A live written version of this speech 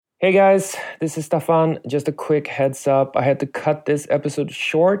Hey guys, this is Stefan. Just a quick heads up. I had to cut this episode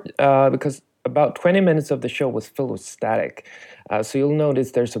short because about 20 minutes of the show was filled with static. So you'll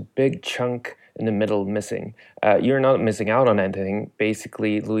notice there's a big chunk in the middle missing. You're not missing out on anything.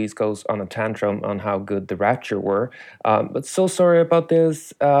 Basically, Louise goes on a tantrum on how good the Rapture were. But so sorry about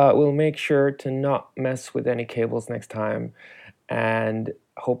this. We'll make sure to not mess with any cables next time. And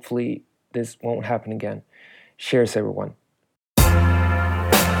hopefully this won't happen again. Cheers, everyone.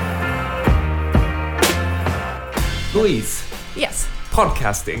 Louise. Yes.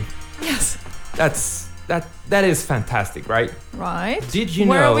 Podcasting. Yes. That is fantastic, right? Right. Did you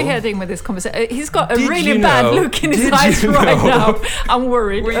Where know? are we heading with this conversation? He's got a Did really you bad know- look in his did eyes you right know- now. I'm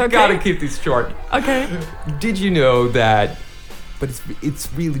worried. We Okay. gotta keep this short. Okay. Did you know that? But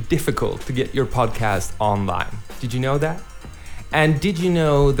it's really difficult to get your podcast online. Did you know that? And did you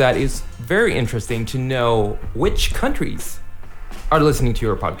know that it's very interesting to know which countries are listening to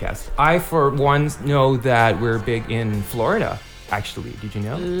your podcast? I, for one, know that we're big in Florida. Actually, did you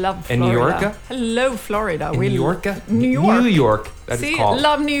know? Love In Florida. New York? Hello, Florida. In New York? New York. New York, that See, is called.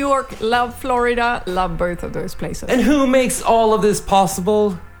 love New York, love Florida, love both of those places. And who makes all of this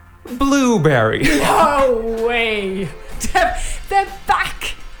possible? Blueberry. No way. They're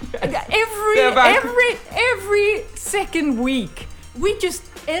back. They're back. Every second week, we just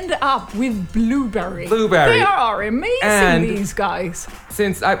end up with Blueberry. Blueberry. They are amazing, And- these guys.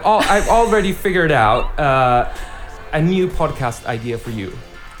 Since I've already figured out a new podcast idea for you.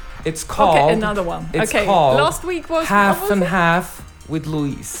 It's called... Okay, another one. It's Okay, called last week was... Half what was and it? Half with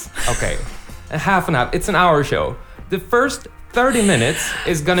Louise. Okay. Half and half. It's an hour show. The first 30 minutes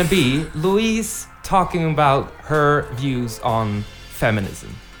is gonna be Louise talking about her views on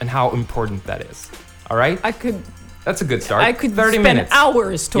feminism and how important that is. All right? That's a good start. I could 30 spend minutes.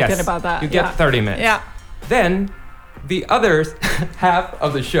 hours talking Yes, about that. You get 30 minutes. Yeah. Then the other half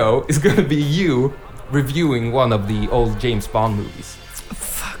of the show is going to be you reviewing one of the old James Bond movies.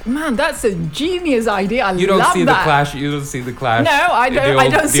 Fuck, man, that's a genius idea. I You don't love see that. the clash. You don't see the clash. No, I don't. I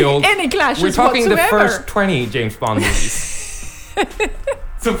don't see any clashes We're talking whatsoever. the first 20 James Bond movies.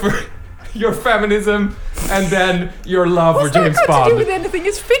 So for your feminism and then your love What's for James that got Bond. to do with anything?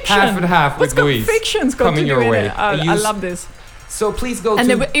 It's fiction. Half and half What's with Louise. fiction's got coming to do your with way. it? I love this. So please go And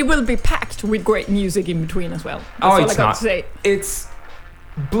to... it will be packed with great music in between as well. That's Oh, all it's I got not. to say. It's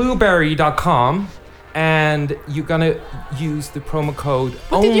blueberry.com and you're gonna use the promo code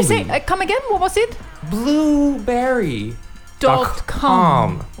What only. did you say? Come again? What was it?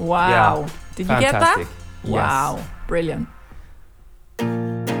 Blueberry.com. Wow. Yeah, Did you get that? fantastic. Yes. Wow. Brilliant.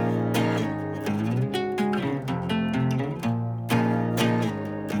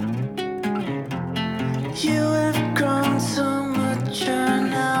 You have grown so much, and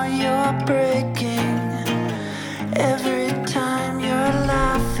now you're breaking. Every time you're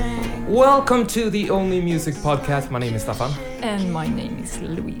laughing. Welcome to the Only Music Podcast. My name is Stefan. And my name is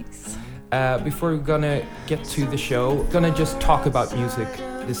Louise. Before we're gonna get to the show, gonna just talk about music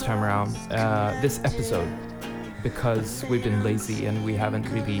this time around, this episode, because we've been lazy and we haven't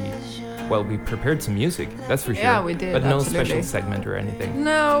really, well, we prepared some music, that's for sure. Yeah, we did, But no absolutely. special segment or anything.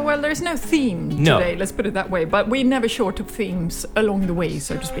 No, well, there's no theme No. today, let's put it that way. But we never short of themes along the way,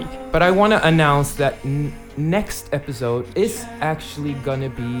 so to speak. But I want to announce that next episode is actually gonna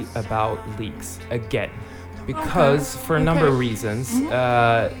be about leaks again, because for a number of reasons.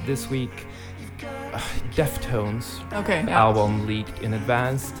 This week, Deftones Okay, yeah. album leaked in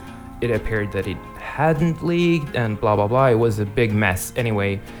advance. It appeared that it hadn't leaked, and blah blah blah. It was a big mess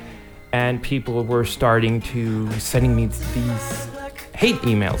anyway, and people were starting to sending me these hate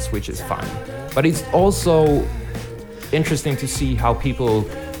emails, which is fine. But it's also interesting to see how people's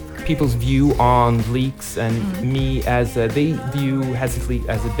view on leaks and me as they view Hazard Leak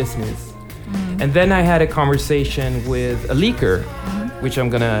as a business. And then I had a conversation with a leaker, which I'm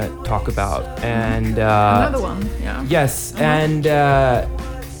gonna talk about. And Another one, yeah. yes, and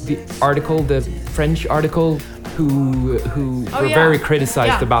the article, the French article, who were yeah. very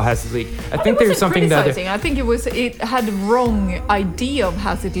criticized Yeah. about Hazard Leak. I Well, think it there's wasn't something that. criticizing. I think it had the wrong idea of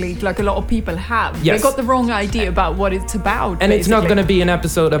Hazard Leak, like a lot of people have. Yes. They got the wrong idea about what it's about. And it's not basically. going to be an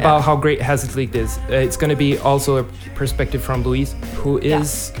episode about Yeah. how great Hazard Leak is. It's going to be also a perspective from Louise, who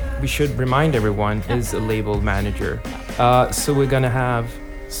is, we should remind everyone, is a label manager. So we're going to have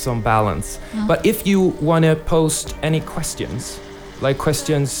some balance. But if you want to post any questions, like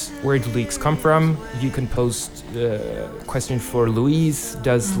questions where do leaks come from, you can post questions for Louise.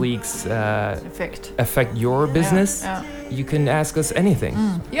 Does leaks affect your business? Yeah. You can ask us anything.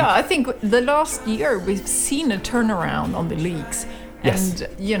 Yeah, I think the last year we've seen a turnaround on the leaks. Yes.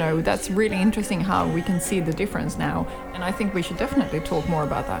 And, that's really interesting how we can see the difference now. And I think we should definitely talk more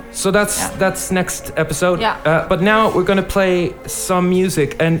about that. So that's next episode. Yeah. But now we're gonna play some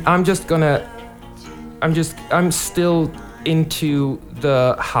music, and I'm still into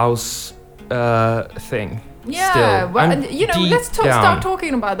the house thing. Yeah, Still. well, I'm let's deep down. start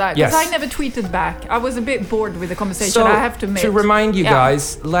talking about that, because Yes. I never tweeted back. I was a bit bored with the conversation, So I have to admit. to remind you Yeah.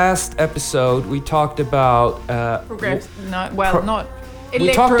 guys, last episode we talked about Progress, not we talked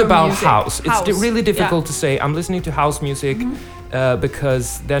electro about music. house. It's really difficult Yeah. to say. I'm listening to house music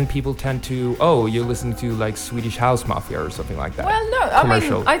because then people tend to, you're listening to like Swedish House Mafia or something like that. Well, no,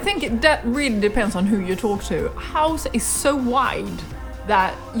 Commercial. I think that really depends on who you talk to. House is so wide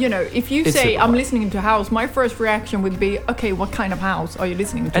that, if you It's say, super I'm wide. listening to house, my first reaction would be, okay, what kind of house are you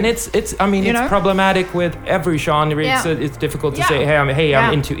listening to? And it's You know? problematic with every genre. Yeah. It's difficult to Yeah. say, I'm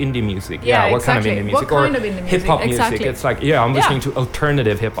Yeah. into indie music. Yeah, what kind of exactly. indie music? What kind of indie music? Hip hop music. Exactly. It's like, I'm listening to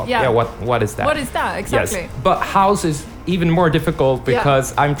alternative hip hop. Yeah. What is that? What is that? Exactly. Yes. But house is even more difficult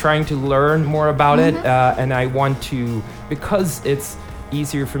because I'm trying to learn more about it, and I want to, because it's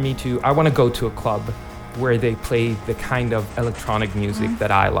easier for me to, I want to go to a club where they play the kind of electronic music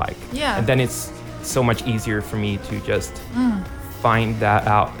that I like. Yeah. And then it's so much easier for me to just find that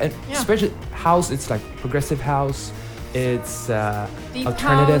out. And especially house, it's like progressive house, it's Deep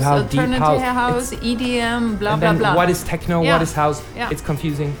alternative house, deep alternative house. house, EDM, blah, And blah, then blah. what is techno, Yeah. what is house? Yeah. It's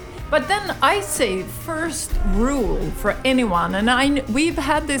confusing. But then I say first rule for anyone, and we've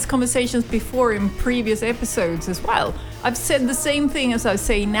had these conversations before in previous episodes as well. I've said the same thing as I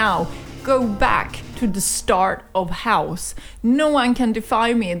say now. Go back to the start of house. No one can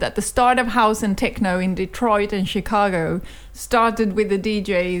defy me that the start of house and techno in Detroit and Chicago started with the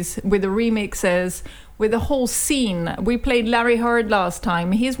DJs, with the remixes, with the whole scene. We played Larry Heard last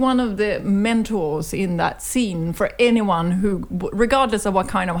time. He's one of the mentors in that scene for anyone who, regardless of what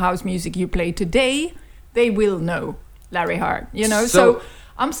kind of house music you play today, they will know Larry Heard. So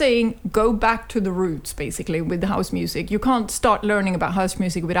I'm saying go back to the roots, basically, with the house music. You can't start learning about house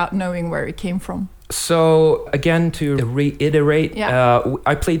music without knowing where it came from. So again, to reiterate, Yeah.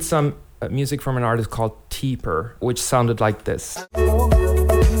 I played some music from an artist called Teeper, which sounded like this.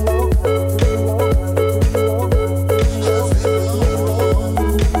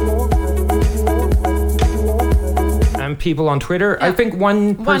 And people on Twitter, I think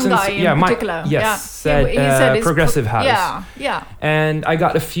one person, guy in particular. said, he said it's progressive house. Yeah. And I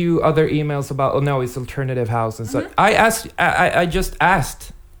got a few other emails about, it's alternative house and stuff. I just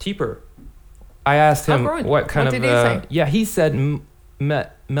asked Teeper. I asked him good. what kind What of. did he say? Yeah, he said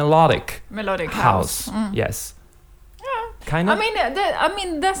melodic House. Yes. Kind of. I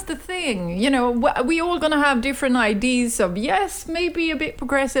mean, that's the thing. We all gonna have different ideas of maybe a bit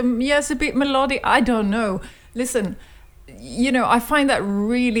progressive, a bit melodic. I don't know. Listen, I find that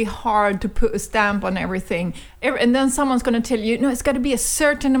really hard to put a stamp on everything. And then someone's gonna tell you, no, it's got to be a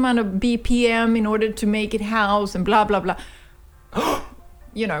certain amount of BPM in order to make it house and blah blah blah.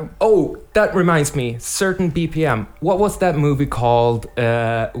 Oh, that reminds me. Certain BPM. What was that movie called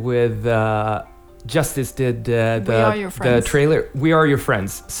with Justice did We Are Your the Friends. trailer? We Are Your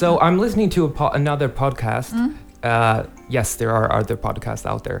Friends. So I'm listening to another podcast. Yes, there are other podcasts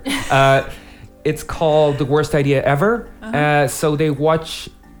out there. It's called The Worst Idea Ever. So they watch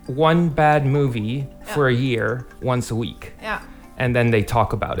one bad movie for a year, once a week. Yeah. And then they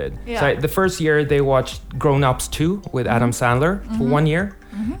talk about it. Yeah. So the first year they watched Grown Ups 2 with Adam Sandler for 1 year.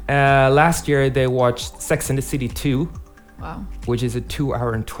 Last year they watched Sex and the City 2, Wow. which is a 2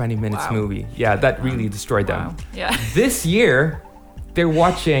 hour and 20 minutes Wow. movie. Yeah, that really destroyed them. Wow. Yeah. This year they're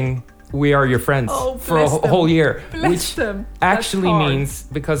watching We Are Your Friends Oh, for a bless them. whole year, Bless which them. That's actually hard. means,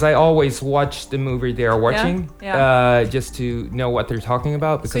 because I always watch the movie they are watching, Yeah. just to know what they're talking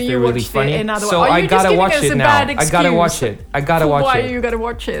about, because So you they're really watched funny. another So one. Are I you just gotta giving watch us it a now. bad I gotta watch excuse it. I gotta watch Why it. you gotta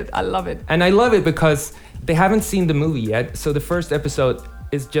watch it? I love it. And I love it because they haven't seen the movie yet. So the first episode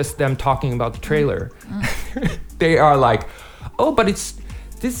is just them talking about the trailer. They are like, oh, but it's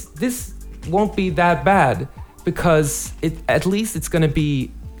this won't be that bad because at least it's gonna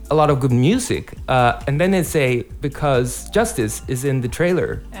be a lot of good music. And then they say because Justice is in the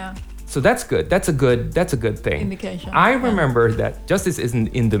trailer. Yeah. So that's good. That's a good thing. Indication. I remember that Justice isn't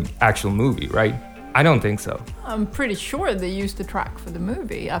in the actual movie, right? I don't think so. I'm pretty sure they used the track for the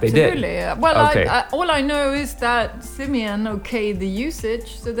movie. They did? Absolutely. Well, Okay. all I know is that Simeon okayed the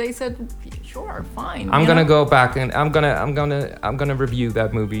usage, so they said, sure, fine. I'm gonna go back and I'm gonna review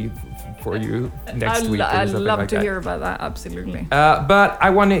that movie for you next week. Or I'd something love like to that. hear about that. Absolutely. But I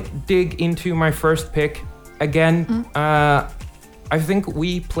want to dig into my first pick again. I think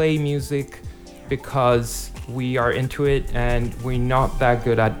we play music because we are into it and we're not that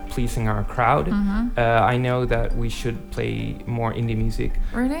good at pleasing our crowd. I know that we should play more indie music.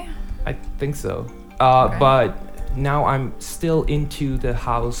 Really? I think so. Okay. But now I'm still into the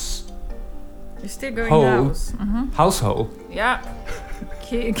house. You're still going house. Household. Yeah.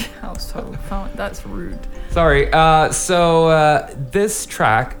 Gig household. That's rude. Sorry. So this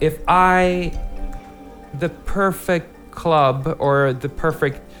track, the perfect club or the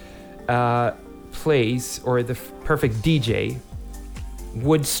perfect place or the perfect DJ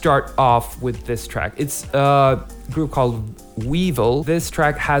would start off with this track. It's a group called Weevil. This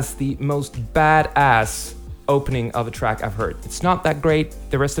track has the most badass opening of a track I've heard. It's not that great,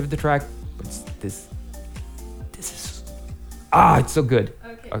 the rest of the track, but this is it's so good.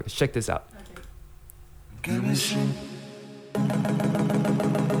 Okay, check this out. Give me some.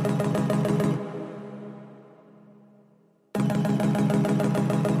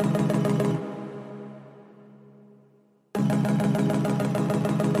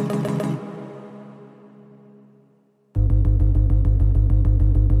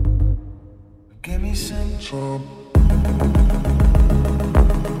 Give me some trouble.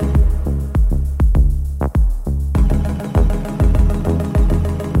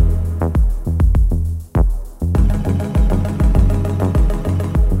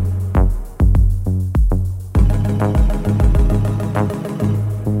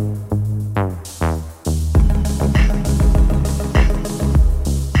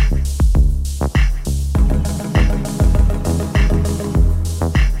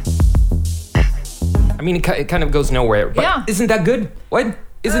 I mean, it kind of goes nowhere, but isn't that good? What?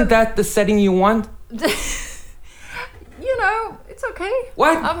 Isn't that the setting you want? You know, it's okay.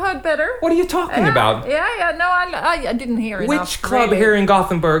 What? I've heard better. What are you talking about? Yeah. No, I didn't hear enough. Which club here in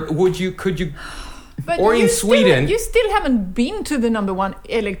Gothenburg could you? But or in Sweden. You still haven't been to the #1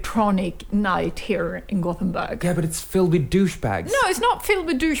 electronic night here in Gothenburg. Yeah, but it's filled with douchebags. No, it's not filled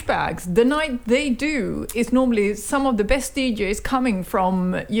with douchebags. The night they do is normally some of the best DJs coming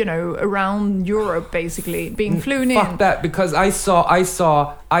from, around Europe, basically, being flown in. Fuck that, because I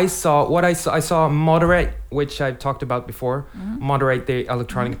saw Moderate, which I've talked about before. Moderate, the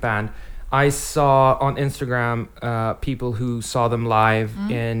electronic band. I saw on Instagram people who saw them live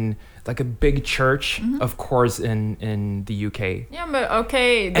in like a big church, of course, in the UK. Yeah, but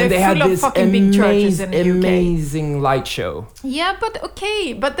okay, they're and they full had of this fucking big churches in the UK. Amazing light show. Yeah, but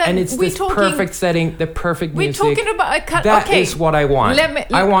okay, but then and it's this perfect setting, the perfect music. We're talking about that is what I want.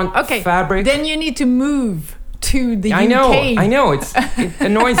 I want fabric. Then you need to move to the UK. I know. It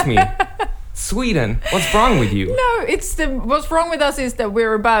annoys me. Sweden, what's wrong with you? No, what's wrong with us is that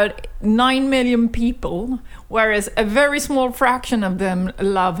we're about 9 million people, whereas a very small fraction of them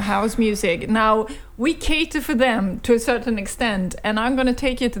love house music. Now, we cater for them to a certain extent, and I'm going to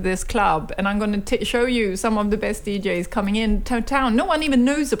take you to this club, and I'm going to show you some of the best DJs coming into town. No one even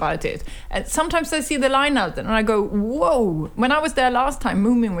knows about it. And sometimes I see the lineup, and I go, whoa. When I was there last time,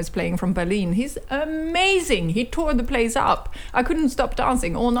 Moomin was playing from Berlin. He's amazing. He tore the place up. I couldn't stop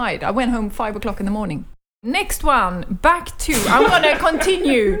dancing all night. I went home 5 o'clock in the morning. Next one, I'm going to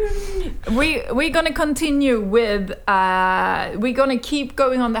continue. We're going to continue with, we're going to keep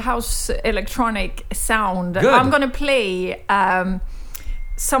going on the house electronic sound. Good. I'm going to play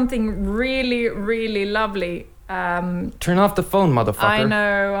something really, really lovely. Turn off the phone,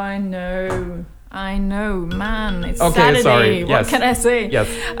 motherfucker. I know, man. It's okay, Saturday. Sorry. What can I say? Yes.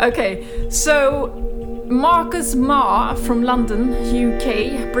 Okay, so Marcus Marr from London,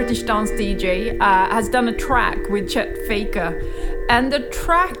 UK, British dance DJ, has done a track with Chet Faker, and the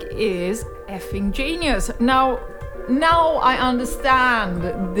track is effing genius. Now I understand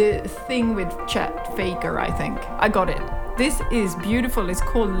the thing with Chet Faker. I think I got it. This is beautiful. It's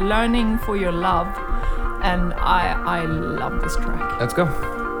called "Learning for Your Love," and I love this track. Let's go.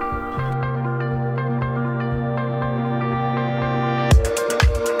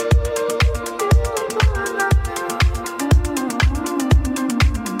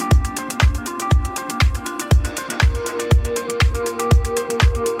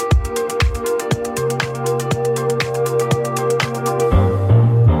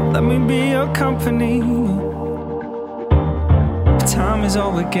 Company, time is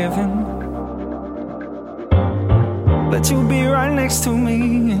all we're given, but you'll be right next to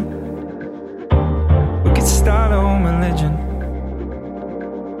me. We could start our own religion.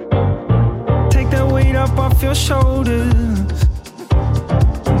 Take that weight up off your shoulders,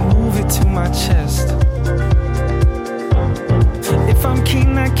 move it to my chest. If I'm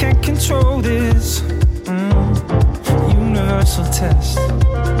keen, I can't control this. Universal test.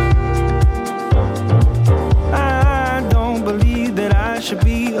 I don't believe that I should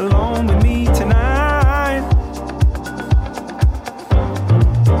be alone with me tonight.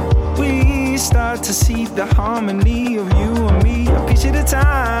 see the harmony of you and me, a piece at a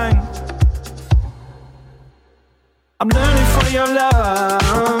time. I'm learning for your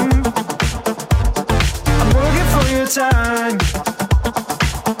love, I'm working for your time,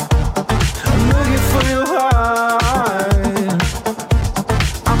 I'm looking for your heart,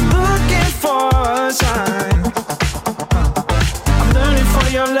 I'm looking for a sign. I'm learning for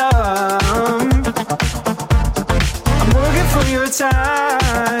your love, I'm working for your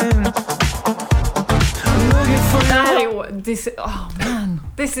time, I'm looking for your...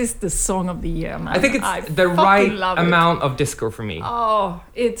 This is the song of the year, man. I think it's the right amount of disco for me. Oh,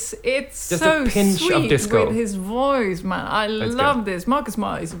 it's just so a pinch sweet of disco with his voice, man. I love this. Marcus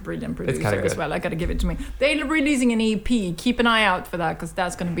Marr is a brilliant producer as well. I gotta give it to me. They're releasing an EP. Keep an eye out for that because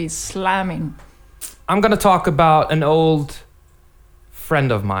that's gonna be slamming. I'm gonna talk about an old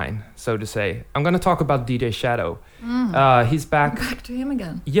friend of mine, so to say. I'm gonna talk about DJ Shadow. He's back. Back to him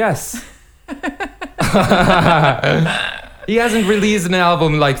again. Yes. He hasn't released an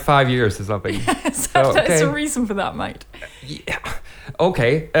album in like 5 years or something. There's a reason for that, mate. Yeah.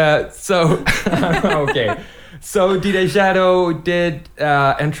 Okay. Okay. So DJ Shadow did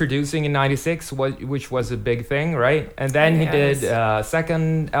Introducing in 96, which was a big thing, right? And then he did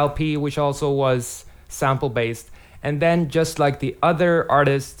second LP, which also was sample-based. And then just like the other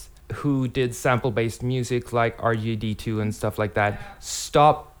artists who did sample-based music like RGD2 and stuff like that,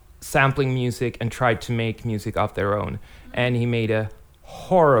 stopped sampling music and tried to make music of their own. And he made a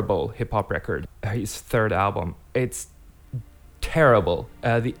horrible hip-hop record, his third album. It's terrible.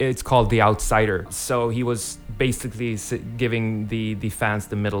 It's called The Outsider. So he was basically giving the fans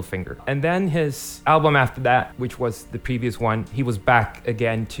the middle finger. And then his album after that, which was the previous one, he was back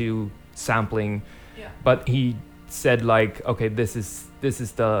again to sampling. Yeah. But he said like, okay, this is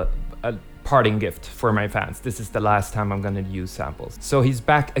the parting gift for my fans. This is the last time I'm gonna use samples. So he's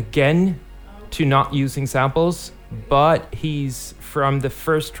back again to not using samples, but he's from the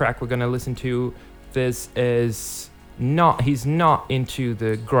first track we're gonna listen to. He's not into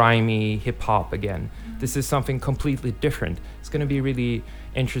the grimy hip hop again. This is something completely different. It's gonna be really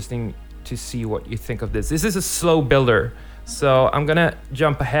interesting to see what you think of this. This is a slow builder, so I'm gonna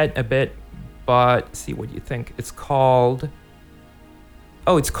jump ahead a bit, but see what you think. It's called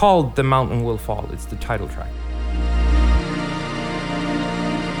The Mountain Will Fall. It's the title track.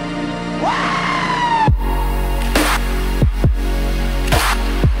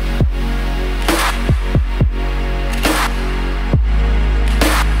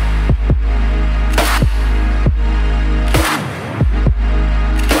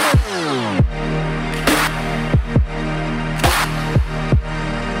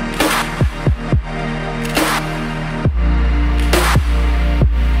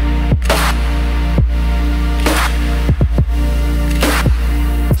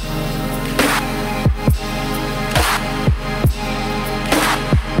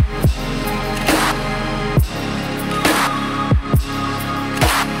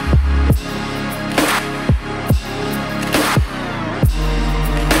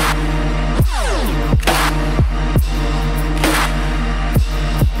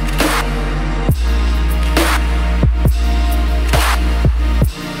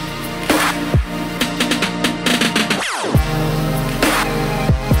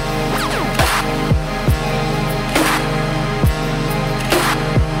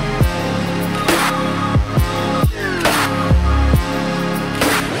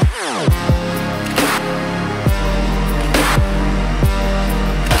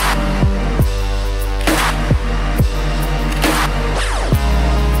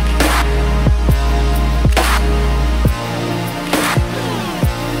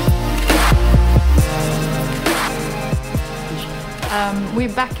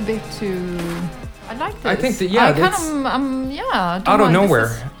 We're back a bit to... I like this. I think that, out of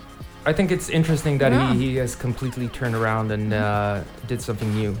nowhere. I think it's interesting that he has completely turned around and did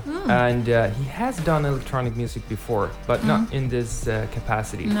something new. And he has done electronic music before, but not in this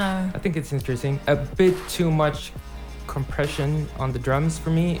capacity. No. I think it's interesting. A bit too much compression on the drums for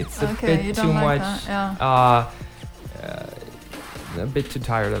me. It's a bit too much. A bit too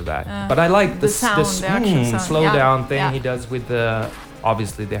tired of that. But I like the sound, the slow down thing he does with the...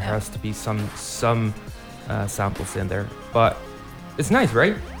 Obviously, there has to be some samples in there, but it's nice,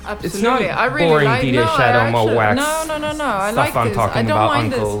 right? Absolutely. It's not I really boring like DJ Shadow Mo Wax. No. I like I'm this. talking I don't about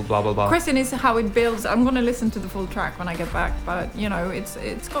mind Uncle, this. blah blah blah. Question is how it builds. I'm gonna listen to the full track when I get back, but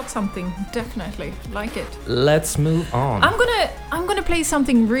it's got something. Definitely like it. Let's move on. I'm gonna play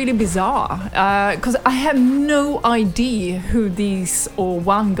something really bizarre because I have no idea who these or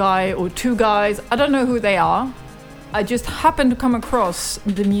one guy or two guys. I don't know who they are. I just happened to come across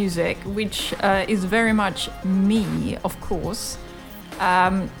the music, which is very much me, of course.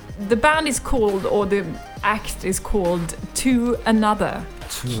 The band is called, or the act is called To Another.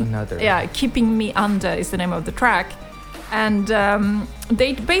 To Another. Yeah, Keeping Me Under is the name of the track. And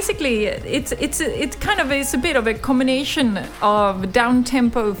they basically, it's a bit of a combination of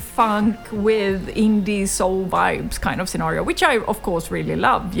down-tempo funk with indie soul vibes kind of scenario, which I of course really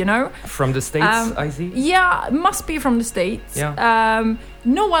love, you know. From the States, I see. Yeah, it must be from the States. Yeah.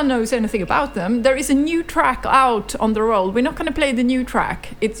 No one knows anything about them. There is a new track out on the roll. We're not going to play the new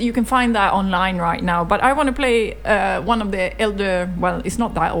track. You can find that online right now. But I want to play one of the elder. Well, it's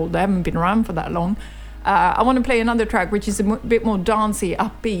not that old. They haven't been around for that long. I want to play another track which is a bit more dancey,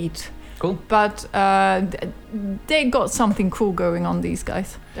 upbeat. Cool. But they got something cool going on, these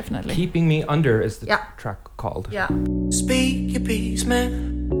guys, definitely. Keeping Me Under is the track called. Yeah. Speak your peace,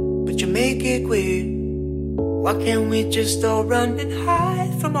 man, but you make it quick. Why can't we just all run and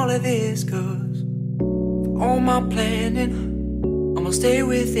hide from all of this? 'Cause for all my planning, I'ma stay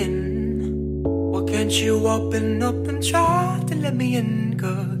within. Why can't you open up and try to let me in?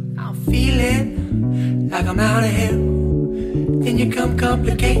 'Cause I'm feeling like I'm out of here. Then you come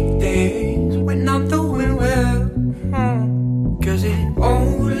complicate things when I'm doing well. 'Cause it's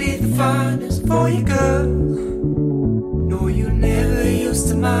only the finest for you, girl. No, you never used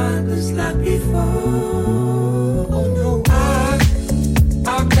to mind us like before. Oh no,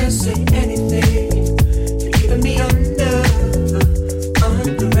 I can't say anything. You're keeping me under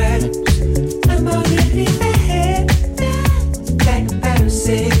wraps. I'm already there, like a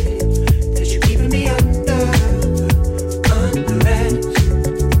parasite.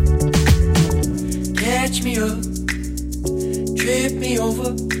 Catch me up, trip me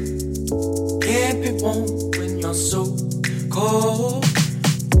over. Can't be warm when you're so cold.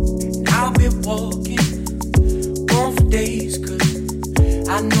 And I'll be walking for days, 'cause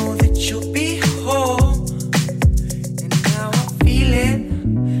I know that you'll be home. And now I'm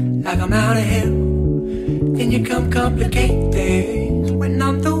feeling like I'm out of here. Then you come complicate things when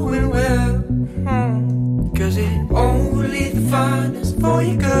I'm doing well. 'Cause it's only the finest for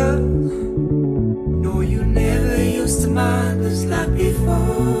you, girl. No, you never used to mind us like before.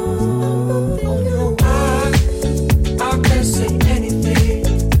 Oh no, I can't say anything.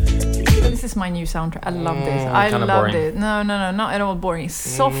 This is my new soundtrack. I love this. I loved it. No, not at all boring. It's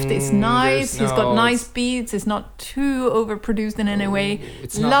soft, it's nice. He's got nice beats. It's not too overproduced in any way.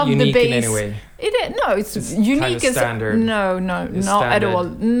 It's not unique in any way. It's unique as standard. No, not at all.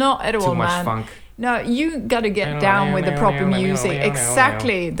 Not at all, Too much man. funk. No, you gotta get down with the proper music.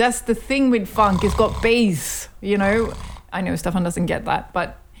 Exactly. That's the thing with funk. It's got bass, you know. I know Stefan doesn't get that,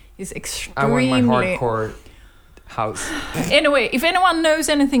 but it's extremely... I want my hardcore house. Anyway, if anyone knows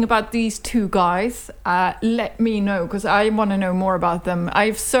anything about these two guys, let me know, because I want to know more about them.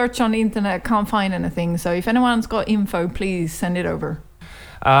 I've searched on the internet, can't find anything. So if anyone's got info, please send it over.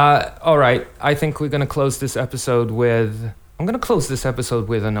 All right. I think we're going to close this episode with... I'm going to close this episode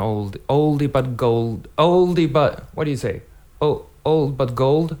with an oldie but what do you say? Old but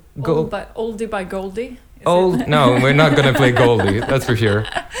gold? Oldie by Goldie? No, we're not going to play Goldie, that's for sure.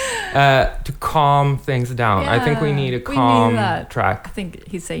 To calm things down. I think we need a calm track. I think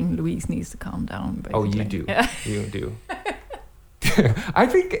he's saying Louise needs to calm down, basically. Oh, you do. Yeah. You do. I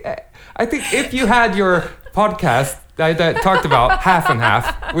think if you had your podcast that talked about half and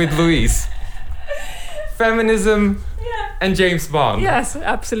half with Louise, feminism and James Bond. Yes,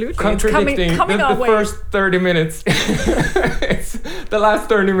 absolutely. Contradicting the first 30 minutes. The last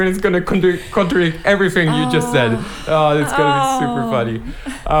 30 minutes going to contradict everything you just said. Oh, it's going to be super funny.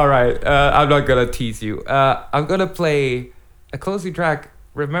 All right. I'm not going to tease you. I'm going to play a closing track.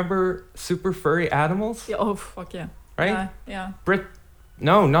 Remember Super Furry Animals? Yeah, oh, fuck yeah. Right? Yeah.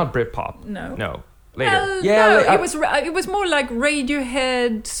 No, not Britpop. No. Later. It was more like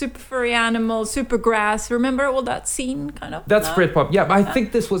Radiohead, Super Furry Animals, Supergrass. Remember all that scene, kind of? That's Britpop. Yeah, but I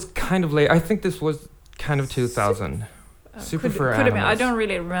think this was kind of late. I think this was kind of 2000. Super Furry Animals. I don't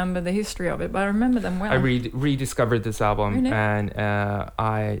really remember the history of it, but I remember them well. I rediscovered this album, really? And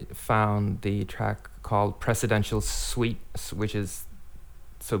I found the track called Presidential Suite, which is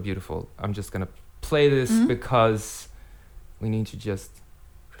so beautiful. I'm just gonna play this because we need to just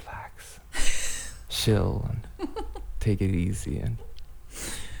relax, chill, and take it easy,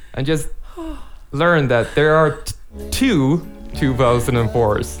 and just learn that there are two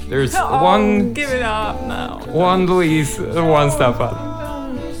 2004s. There's one. Give it up now. One Louise, one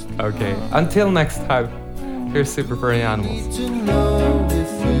Stefan. Okay. Until next time. Here's Super Furry Animals.